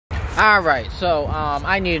Alright, so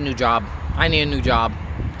I need a new job. I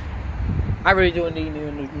really do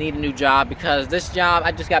need a new job, because this job,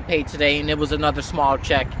 I just got paid today and it was another small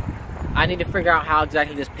check. I need to figure out how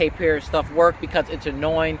exactly this pay period stuff works, because it's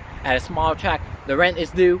annoying. At a small check, the rent is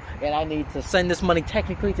due and I need to send this money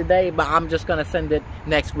technically today, but I'm just gonna send it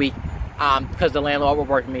next week because the landlord will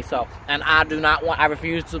work with me. So, and I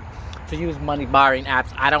refuse to use money borrowing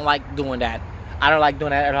apps. I don't like doing that. I don't like doing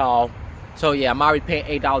that at all. So yeah, I'm already paying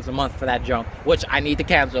 $8 a month for that junk, which I need to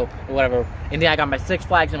cancel or whatever. And then I got my Six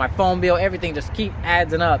Flags and my phone bill. Everything just keep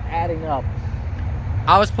adding up.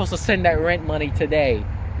 I was supposed to send that rent money today,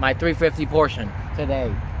 my $350 portion today,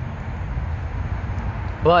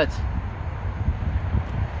 but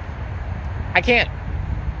I can't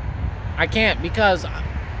because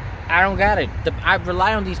I don't got it. I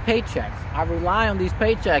rely on these paychecks.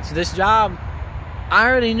 This job, I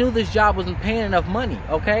already knew this job wasn't paying enough money,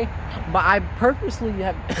 okay? But I purposely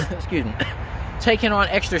have, excuse me, taken on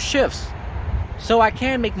extra shifts so I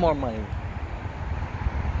can make more money.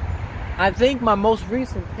 I think my most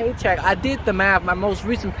recent paycheck, I did the math, my most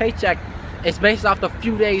recent paycheck is based off the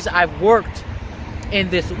few days I've worked in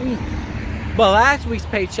this week. But last week's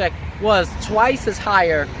paycheck was twice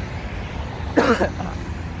higher,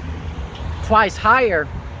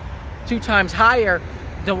 2 times higher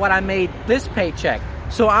than what I made this paycheck.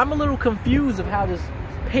 So I'm a little confused of how this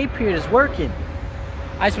pay period is working.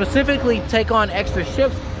 I specifically take on extra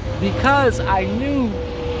shifts because I knew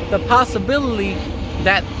the possibility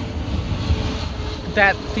that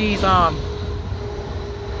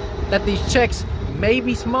these checks may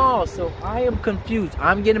be small. So I am confused.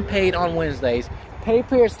 I'm getting paid on Wednesdays. Pay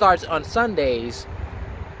period starts on Sundays.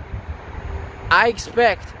 I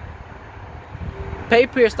expect pay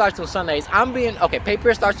period starts on Sundays. Pay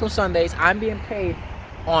period starts on Sundays. I'm being paid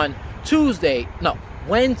on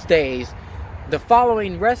Wednesdays. The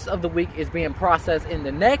following rest of the week is being processed in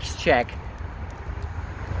the next check.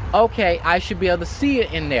 Okay, I should be able to see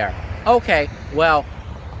it in there. Okay, well,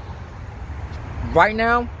 right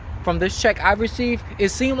now, from this check I received, it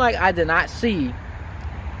seemed like I did not see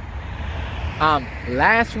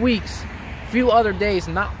last week's few other days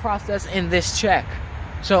not processed in this check.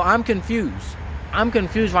 So I'm confused. I'm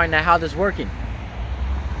confused right now how this is working.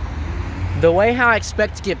 The way how I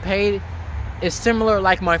expect to get paid is similar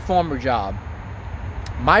like my former job.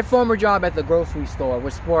 My former job at the grocery store,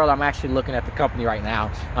 which, spoiler, I'm actually looking at the company right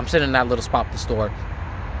now. I'm sitting in that little spot at the store.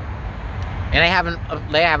 And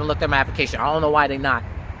they haven't looked at my application. I don't know why they not.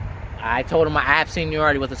 I told them I have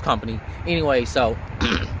seniority with this company. Anyway, so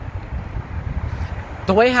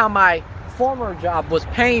the way how my former job was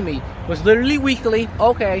paying me was literally weekly.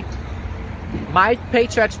 Okay. My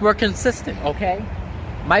paychecks were consistent, okay?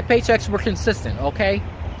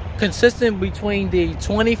 Consistent between the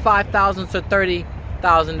 $25,000 to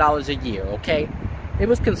 $30,000 a year, okay? It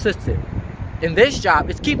was consistent. In this job,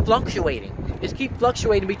 it keeps fluctuating. It keeps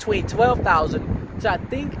fluctuating between $12,000 to, I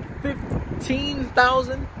think,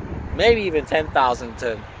 $15,000, maybe even $10,000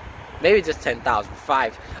 to maybe just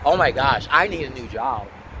 $10,005. Oh my gosh, I need a new job.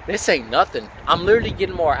 This ain't nothing. I'm literally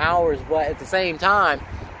getting more hours, but at the same time,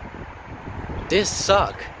 this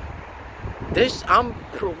suck. I'm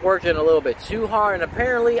working a little bit too hard, and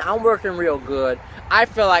apparently I'm working real good. I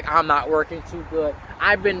feel like I'm not working too good.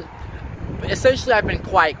 I've been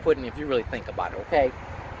quiet quitting, if you really think about it, okay?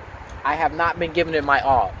 I have not been giving it my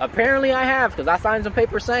all. Apparently I have, because I signed some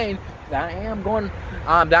papers saying that I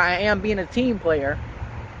am being a team player.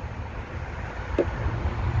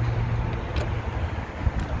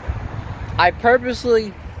 I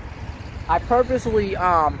purposely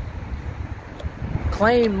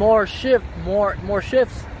claim more shifts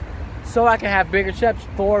so I can have bigger checks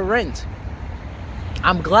for rent.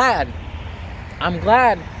 I'm glad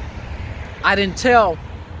I didn't tell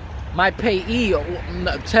my payee,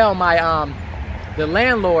 tell my the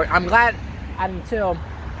landlord. I'm glad I didn't tell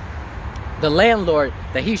the landlord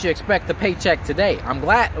that he should expect the paycheck today.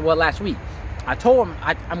 Last week I told him.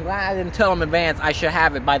 I'm glad I didn't tell him in advance I should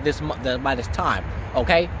have it by this time,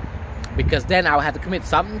 okay? Because then I would have to commit.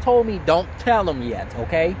 Something told me don't tell him yet,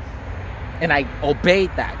 okay? And I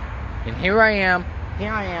obeyed that. And here I am.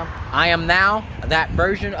 I am now that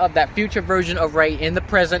future version of Ray in the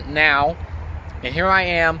present now. And here I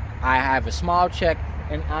am. I have a small check,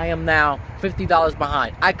 and I am now $50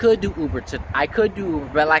 behind. I could do Uber,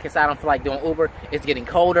 but like I said, I don't feel like doing Uber. It's getting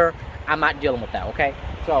colder. I'm not dealing with that, okay?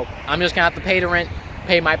 So I'm just gonna have to pay the rent,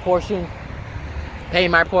 pay my portion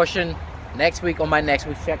next week on my next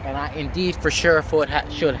week's check, and I indeed for sure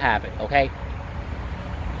should have it, okay?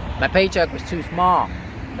 My paycheck was too small.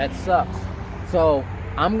 That sucks. So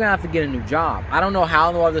I'm gonna have to get a new job. I don't know how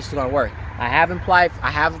in the world this is gonna work. I have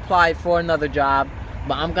applied for another job,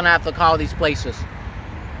 but I'm gonna have to call these places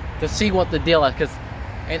to see what the deal is.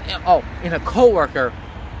 And a coworker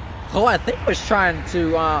who I think was trying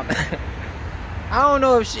to I don't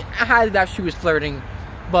know if I highly doubt she was flirting,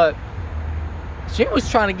 but she was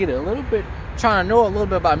trying to trying to know a little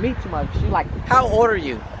bit about me too much. She's like, "How old are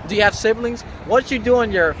you? Do you have siblings? What you do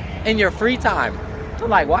in your free time?" I'm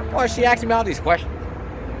like, why is she asking me all these questions?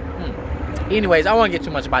 Anyways, I won't get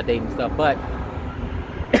too much about dating stuff, but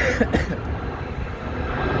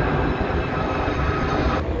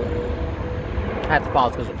I had to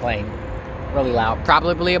pause because we're playing really loud.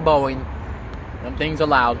 Probably a Boeing. Them things are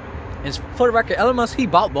loud. And for the record, Elon Musk, he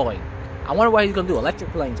bought Boeing. I wonder what he's gonna do.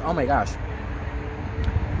 Electric planes. Oh my gosh.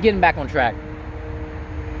 Getting back on track.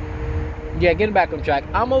 Yeah, getting back on track.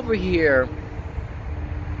 I'm over here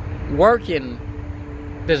working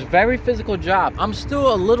this very physical job. I'm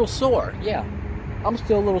still a little sore. Yeah, I'm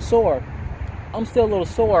still a little sore. I'm still a little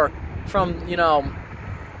sore from,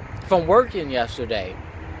 from working yesterday.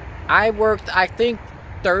 I worked, I think,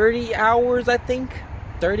 30 hours,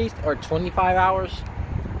 30 or 25 hours.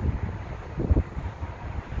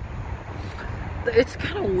 It's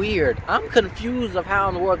kind of weird. I'm confused of how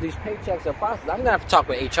in the world these paychecks are processed. I'm going to have to talk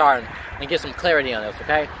with HR and get some clarity on this,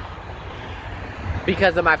 okay?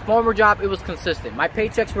 Because in my former job, it was consistent. My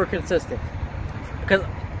paychecks were consistent. Because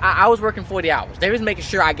I was working 40 hours. They was making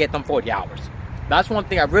sure I get them 40 hours. That's one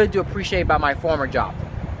thing I really do appreciate about my former job.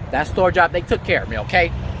 That store job, they took care of me,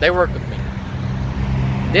 okay? They worked with me.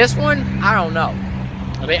 This one, I don't know.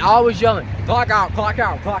 They always yelling, clock out, clock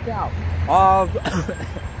out, clock out.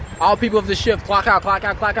 All people of the shift, clock out, clock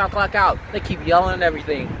out, clock out, clock out. They keep yelling and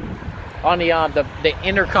everything on the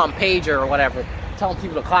intercom pager or whatever, telling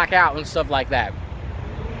people to clock out and stuff like that.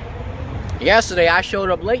 Yesterday, I showed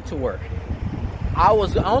up late to work. I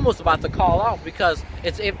was almost about to call off because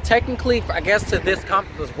technically, I guess to this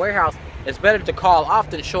warehouse, it's better to call off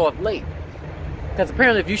than show up late. Because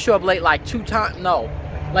apparently, if you show up late like two times,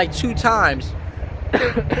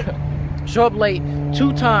 show up late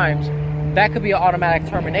 2 times, that could be an automatic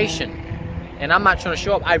termination. And I'm not trying to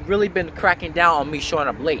show up. I've really been cracking down on me showing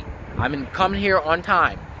up late. I've been coming here on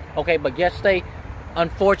time. Okay, but yesterday,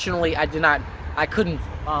 unfortunately, I couldn't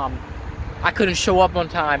show up on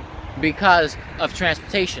time because of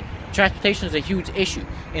transportation. Transportation is a huge issue,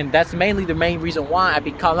 and that's mainly the main reason why I'd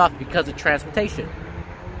be called off, because of transportation.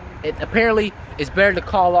 Apparently, it's better to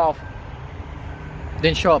call off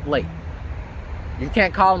than show up late. You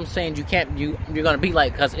can't call them saying you're gonna be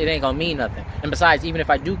late, because it ain't gonna mean nothing. And besides, even if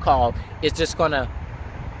I do call, it's just gonna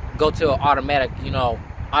go to an automatic,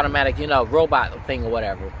 robot thing or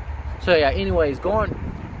whatever. So yeah, anyways,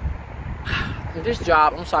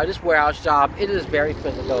 this warehouse job, it is very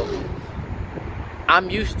physical. I'm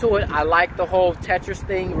used to it. I like the whole Tetris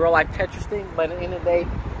thing, real life Tetris thing, but at the end of the day,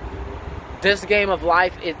 this game of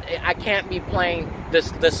life, I can't be playing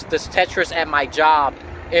this Tetris at my job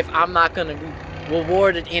if I'm not gonna be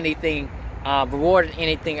rewarded anything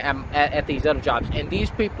at these other jobs. And these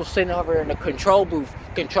people sitting over in the control booth,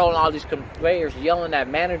 controlling all these conveyors, yelling at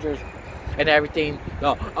managers and everything.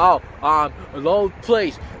 Load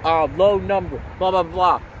place, load number, blah blah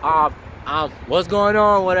blah. What's going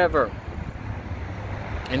on, whatever.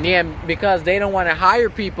 And then because they don't want to hire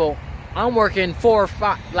people, I'm working 4 or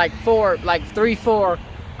 5, like 3, 4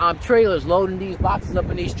 trailers, loading these boxes up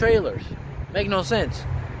in these trailers. Make no sense.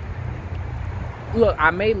 Look,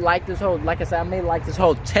 I may like this whole, like I said,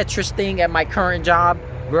 Tetris thing at my current job,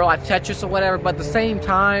 real life Tetris or whatever, but at the same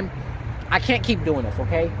time, I can't keep doing this,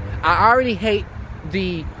 okay? I already hate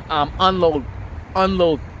the unload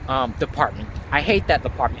department. I hate that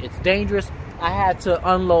department. It's dangerous. I had to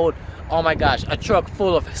unload, oh my gosh, a truck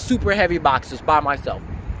full of super heavy boxes by myself.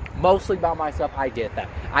 Mostly by myself. I did that.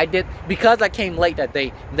 Because I came late that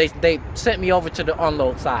day, they sent me over to the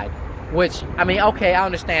unload side. Which, I mean, okay, I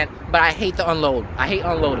understand, but I hate the unload. I hate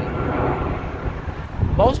unloading.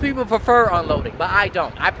 Most people prefer unloading, but I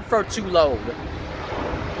don't. I prefer to load.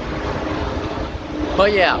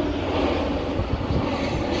 But yeah,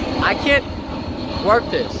 I can't work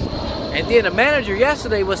this. And then the manager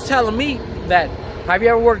yesterday was telling me that, have you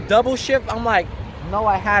ever worked double shift? I'm like, no,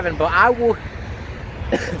 I haven't, but I will,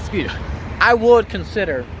 excuse me, I would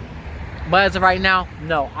consider. But as of right now,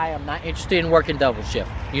 no, I am not interested in working double shift.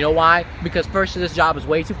 You know why? Because first, this job is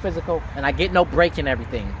way too physical, and I get no break in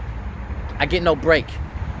everything. I get no break.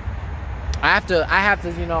 I have to,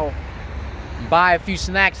 buy a few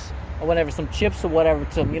snacks or whatever, some chips or whatever,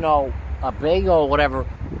 to, a bagel or whatever,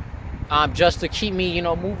 just to keep me,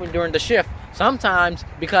 moving during the shift. Sometimes,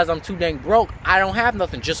 because I'm too dang broke, I don't have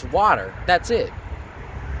nothing, just water. That's it.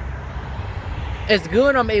 It's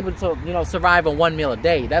good I'm able to, you know, survive on 1 meal a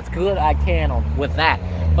day. That's good I can with that.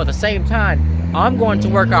 But at the same time, I'm going to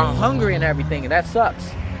work out hungry and everything, and that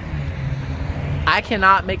sucks. I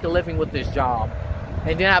cannot make a living with this job.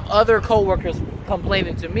 And then I have other coworkers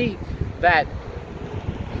complaining to me that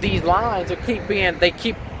these lines they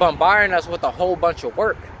keep bombarding us with a whole bunch of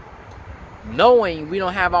work, knowing we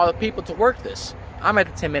don't have all the people to work this. I'm at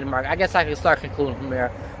the 10-minute mark. I guess I can start concluding from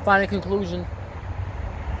there. Final conclusion,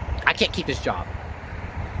 I can't keep this job.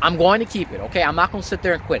 I'm going to keep it, okay? I'm not going to sit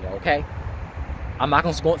there and quit it, okay? I'm not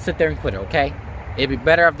going to sit there and quit it, okay? It'd be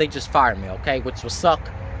better if they just fired me, okay? Which would suck.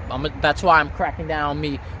 That's why I'm cracking down on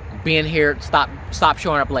me being here. Stop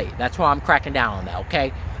showing up late. That's why I'm cracking down on that,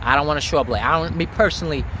 okay? I don't want to show up late. Me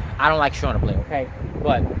personally, I don't like showing up late, okay?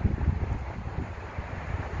 But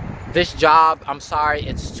this job, I'm sorry,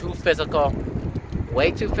 it's too physical.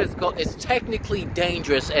 Way too physical. It's technically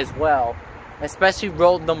dangerous as well. Especially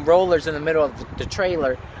them rollers in the middle of the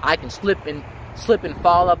trailer. I can slip and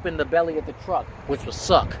fall up in the belly of the truck, which would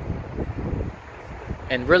suck.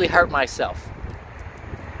 And really hurt myself.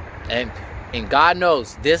 And God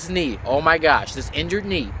knows, this knee, oh my gosh, this injured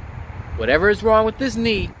knee, whatever is wrong with this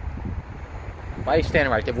knee, why are you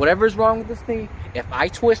standing right there? Whatever is wrong with this knee, if I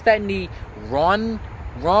twist that knee wrong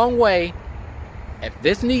way, if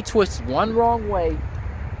this knee twists one wrong way,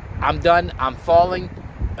 I'm done, I'm falling,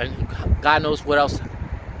 and God knows what else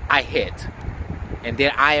I hit. And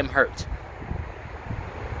then I am hurt.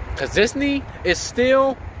 Because this knee is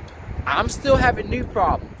I'm still having knee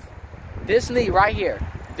problems. This knee right here,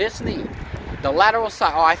 this knee, the lateral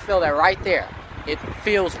side, oh, I feel that right there. It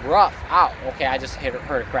feels rough. Ow, okay, I just heard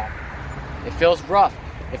a crack. It feels rough.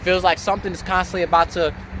 It feels like something is constantly about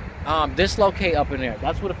to dislocate up in there.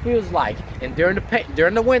 That's what it feels like. And during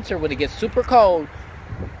the winter, when it gets super cold,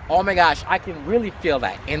 oh my gosh, I can really feel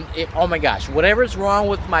that. And oh my gosh, whatever's wrong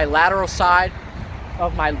with my lateral side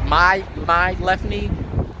of my left knee,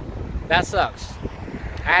 that sucks.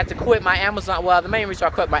 I had to quit my Amazon. Well, the main reason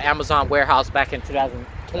I quit my Amazon warehouse back in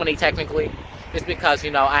 2020, technically, is because,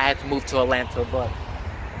 you know, I had to move to Atlanta.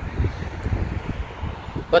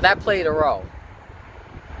 But that played a role.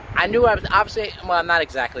 I knew I was obviously, well, not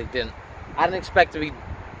exactly. I didn't expect to be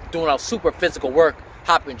doing all super physical work,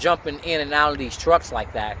 jumping in and out of these trucks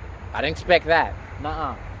like that. I didn't expect that.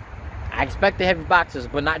 Nuh-uh. I expected heavy boxes,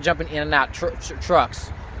 but not jumping in and out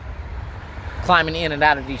trucks, climbing in and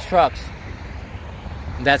out of these trucks.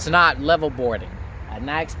 That's not level boarding. I did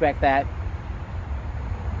not expect that.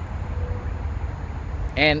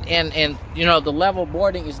 And you know, the level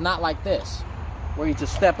boarding is not like this, where you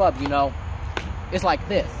just step up, you know. It's like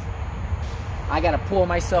this. I gotta pull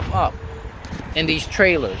myself up in these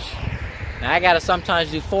trailers. And I gotta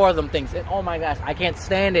sometimes do 4 of them things. And oh my gosh, I can't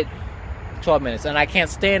stand it. 12 minutes. And I can't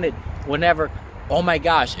stand it whenever, oh my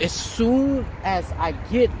gosh, as soon as I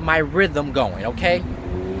get my rhythm going, okay?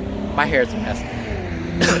 My hair's a mess.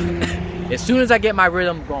 As soon as I get my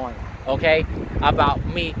rhythm going, okay?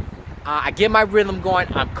 I get my rhythm going,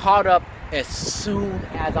 I'm caught up as soon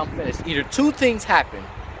as I'm finished. Either 2 things happen.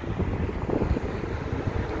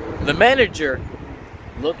 The manager,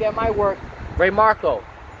 look at my work, Ray Marco,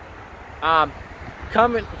 come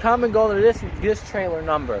and go to this trailer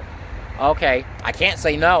number. Okay, I can't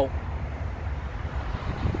say no.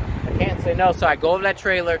 I can't say no, so I go to that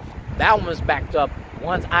trailer. That one was backed up.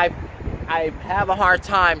 Once I have a hard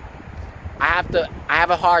time, I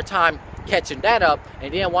have a hard time catching that up.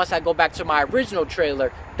 And then once I go back to my original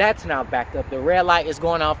trailer, that's now backed up. The red light is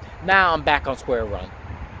going off. Now I'm back on square one.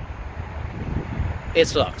 It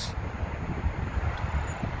sucks.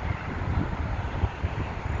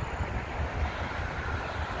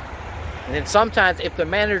 And then sometimes if the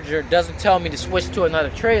manager doesn't tell me to switch to another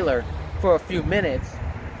trailer for a few minutes,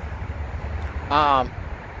 as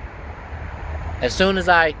soon as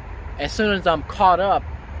I'm caught up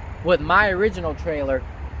with my original trailer,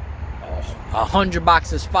 100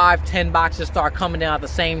 boxes, 5-10 boxes start coming down at the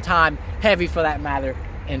same time, heavy for that matter,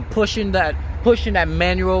 and pushing that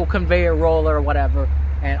manual conveyor roller or whatever.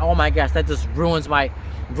 And oh my gosh, that just ruins my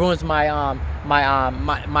groove.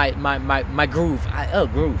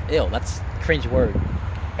 Groove. Ew, that's a cringe word.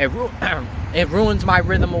 It ruins my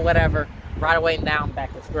rhythm or whatever. Right away, now I'm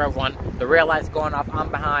back to square one. The red light's going off. I'm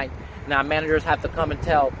behind. Now managers have to come and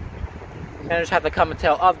tell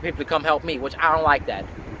other people to come help me, which I don't like that.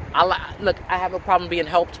 Look, I have no problem being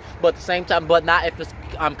helped, but at the same time, but not if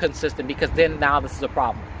I'm consistent, because then now this is a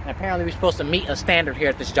problem. And apparently we're supposed to meet a standard here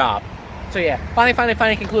at this job. So yeah,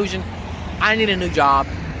 final conclusion. I need a new job.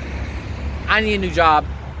 I'm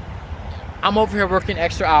over here working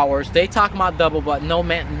extra hours. They talk about double, but no.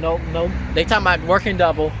 They talk about working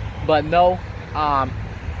double, but no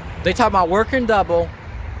They talk about working double,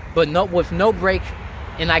 but with no break,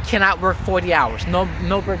 and I cannot work 40 hours.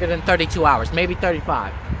 No breaker than 32 hours, maybe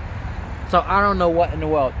 35. So I don't know what in the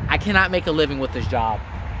world. I cannot make a living with this job.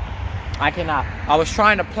 I cannot. I was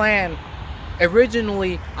trying to plan.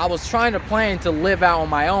 Originally, I was trying to plan to live out on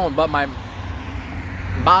my own, but my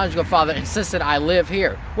biological father insisted I live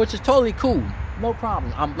here, which is totally cool. No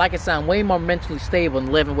problem. Like I said, I'm way more mentally stable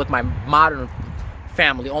than living with my modern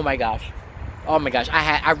family. Oh my gosh. Oh my gosh.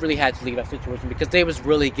 I really had to leave that situation because they was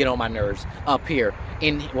really getting on my nerves up here.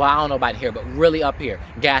 Well, I don't know about here, but really up here.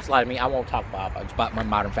 Gaslighting me. I won't talk about my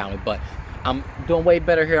modern family, but I'm doing way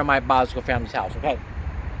better here in my biological family's house, okay?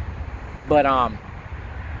 But,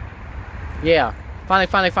 yeah.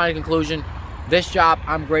 Finally, conclusion. This job,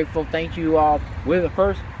 I'm grateful. Thank you all. We're the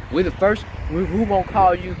first. Who gonna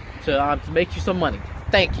call you to make you some money?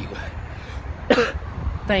 Thank you.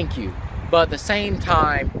 Thank you. But at the same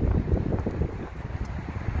time,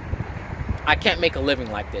 I can't make a living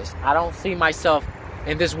like this. I don't see myself.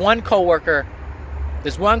 And this one coworker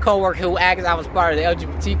who acts I was part of the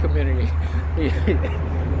LGBT community,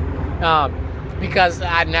 because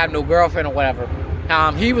I didn't have no girlfriend or whatever.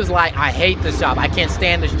 He was like, I hate this job. I can't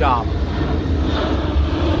stand this job.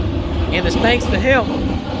 And it's thanks to him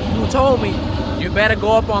who told me, you better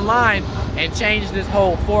go up online and change this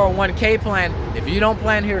whole 401k plan. If you don't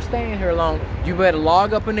plan here staying here long, you better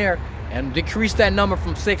log up in there and decrease that number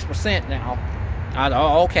from 6% now.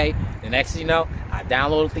 Oh, okay. The next thing you know, I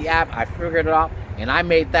downloaded the app, I figured it out, and I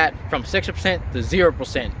made that from 6% to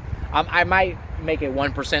 0%. I might make it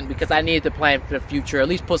 1% because I needed to plan for the future, at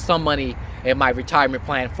least put some money in my retirement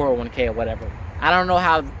plan, 401k or whatever. I don't know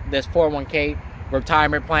how this 401k,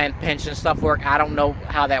 retirement plan, pension stuff work. I don't know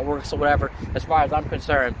how that works or whatever. As far as I'm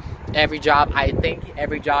concerned, every job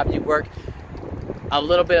you work, a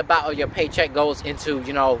little bit about your paycheck goes into,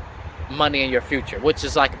 you know, money in your future, which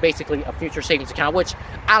is like basically a future savings account, which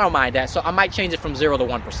I don't mind that. So I might change it from 0 to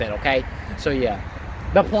 1%, okay? So yeah,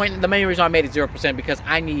 the main reason I made it 0% because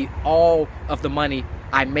I need all of the money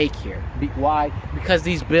I make here. Why? Because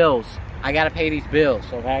these bills, I gotta pay these bills,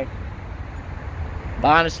 okay? But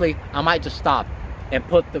honestly, I might just stop and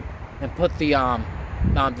put the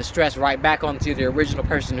stress right back onto the original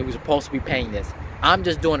person who was supposed to be paying this. I'm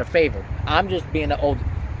just doing a favor. I'm just being a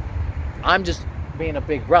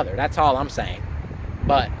big brother. That's all I'm saying.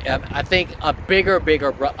 But I think a bigger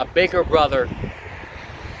brother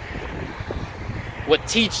would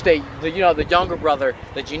teach the younger brother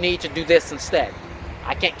that you need to do this instead.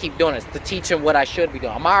 I can't keep doing this. To teach him what I should be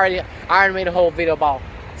doing. I already made a whole video about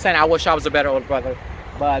saying I wish I was a better older brother.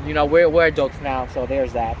 But you know, we're adults now, so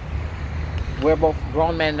there's that. We're both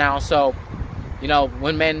grown men now, so you know,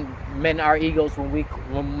 when our egos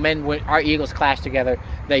clash together,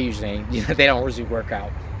 they usually they don't usually work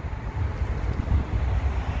out.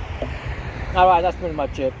 All right, that's pretty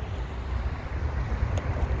much it.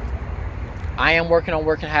 I am working on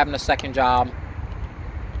having a second job.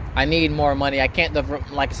 I need more money. I can't,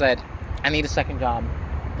 like I said, I need a second job.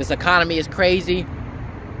 This economy is crazy.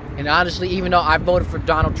 And honestly, even though I voted for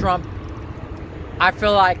Donald Trump, I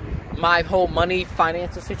feel like my whole money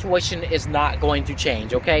financial situation is not going to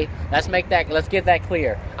change, okay? Let's get that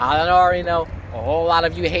clear. I already know a whole lot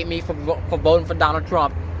of you hate me for voting for Donald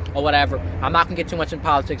Trump or whatever. I'm not going to get too much in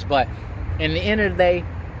politics, but in the end of the day,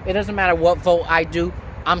 it doesn't matter what vote I do.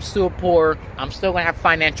 I'm still poor. I'm still going to have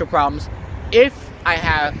financial problems. If I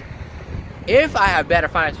have if I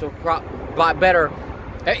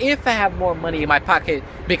have more money in my pocket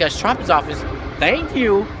because Trump is office, thank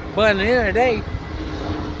you. But at the end of the day,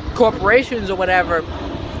 corporations or whatever,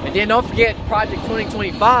 and then don't forget Project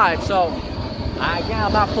 2025. So,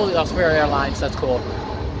 I'm not fully Spirit Airlines. That's cool.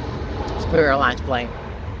 Spirit Airlines plane.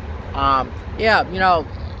 Yeah, you know,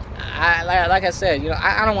 like I said, you know,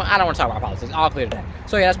 I don't want to talk about politics. I'll clear that.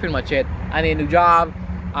 So yeah, that's pretty much it. I need a new job.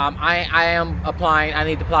 I am applying. I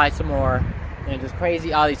need to apply some more. And just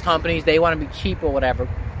crazy, all these companies, they want to be cheap or whatever.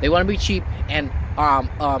 They want to be cheap and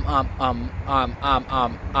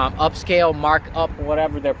upscale, mark up or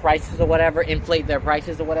whatever their prices or whatever, inflate their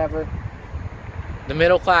prices or whatever. The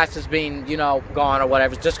middle class is being, you know, gone or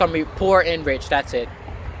whatever. It's just gonna be poor and rich. That's it.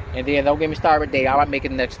 And then don't get me started with dating. I might make it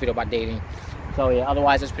the next video about dating. So yeah,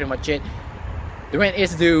 otherwise that's pretty much it. The rent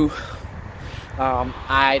is due.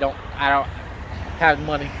 I don't have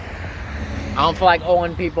money. I don't feel like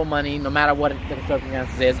owing people money, no matter what the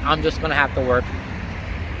circumstances is. I'm just gonna have to work,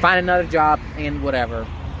 find another job, and whatever.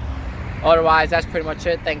 Otherwise, that's pretty much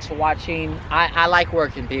it. Thanks for watching. I like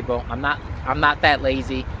working, people. I'm not that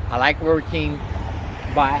lazy. I like working,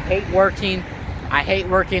 but I hate working. I hate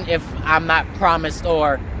working if I'm not promised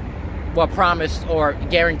or were promised or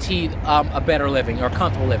guaranteed a better living or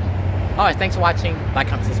comfortable living. All right, thanks for watching. Like,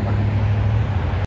 comment, subscribe.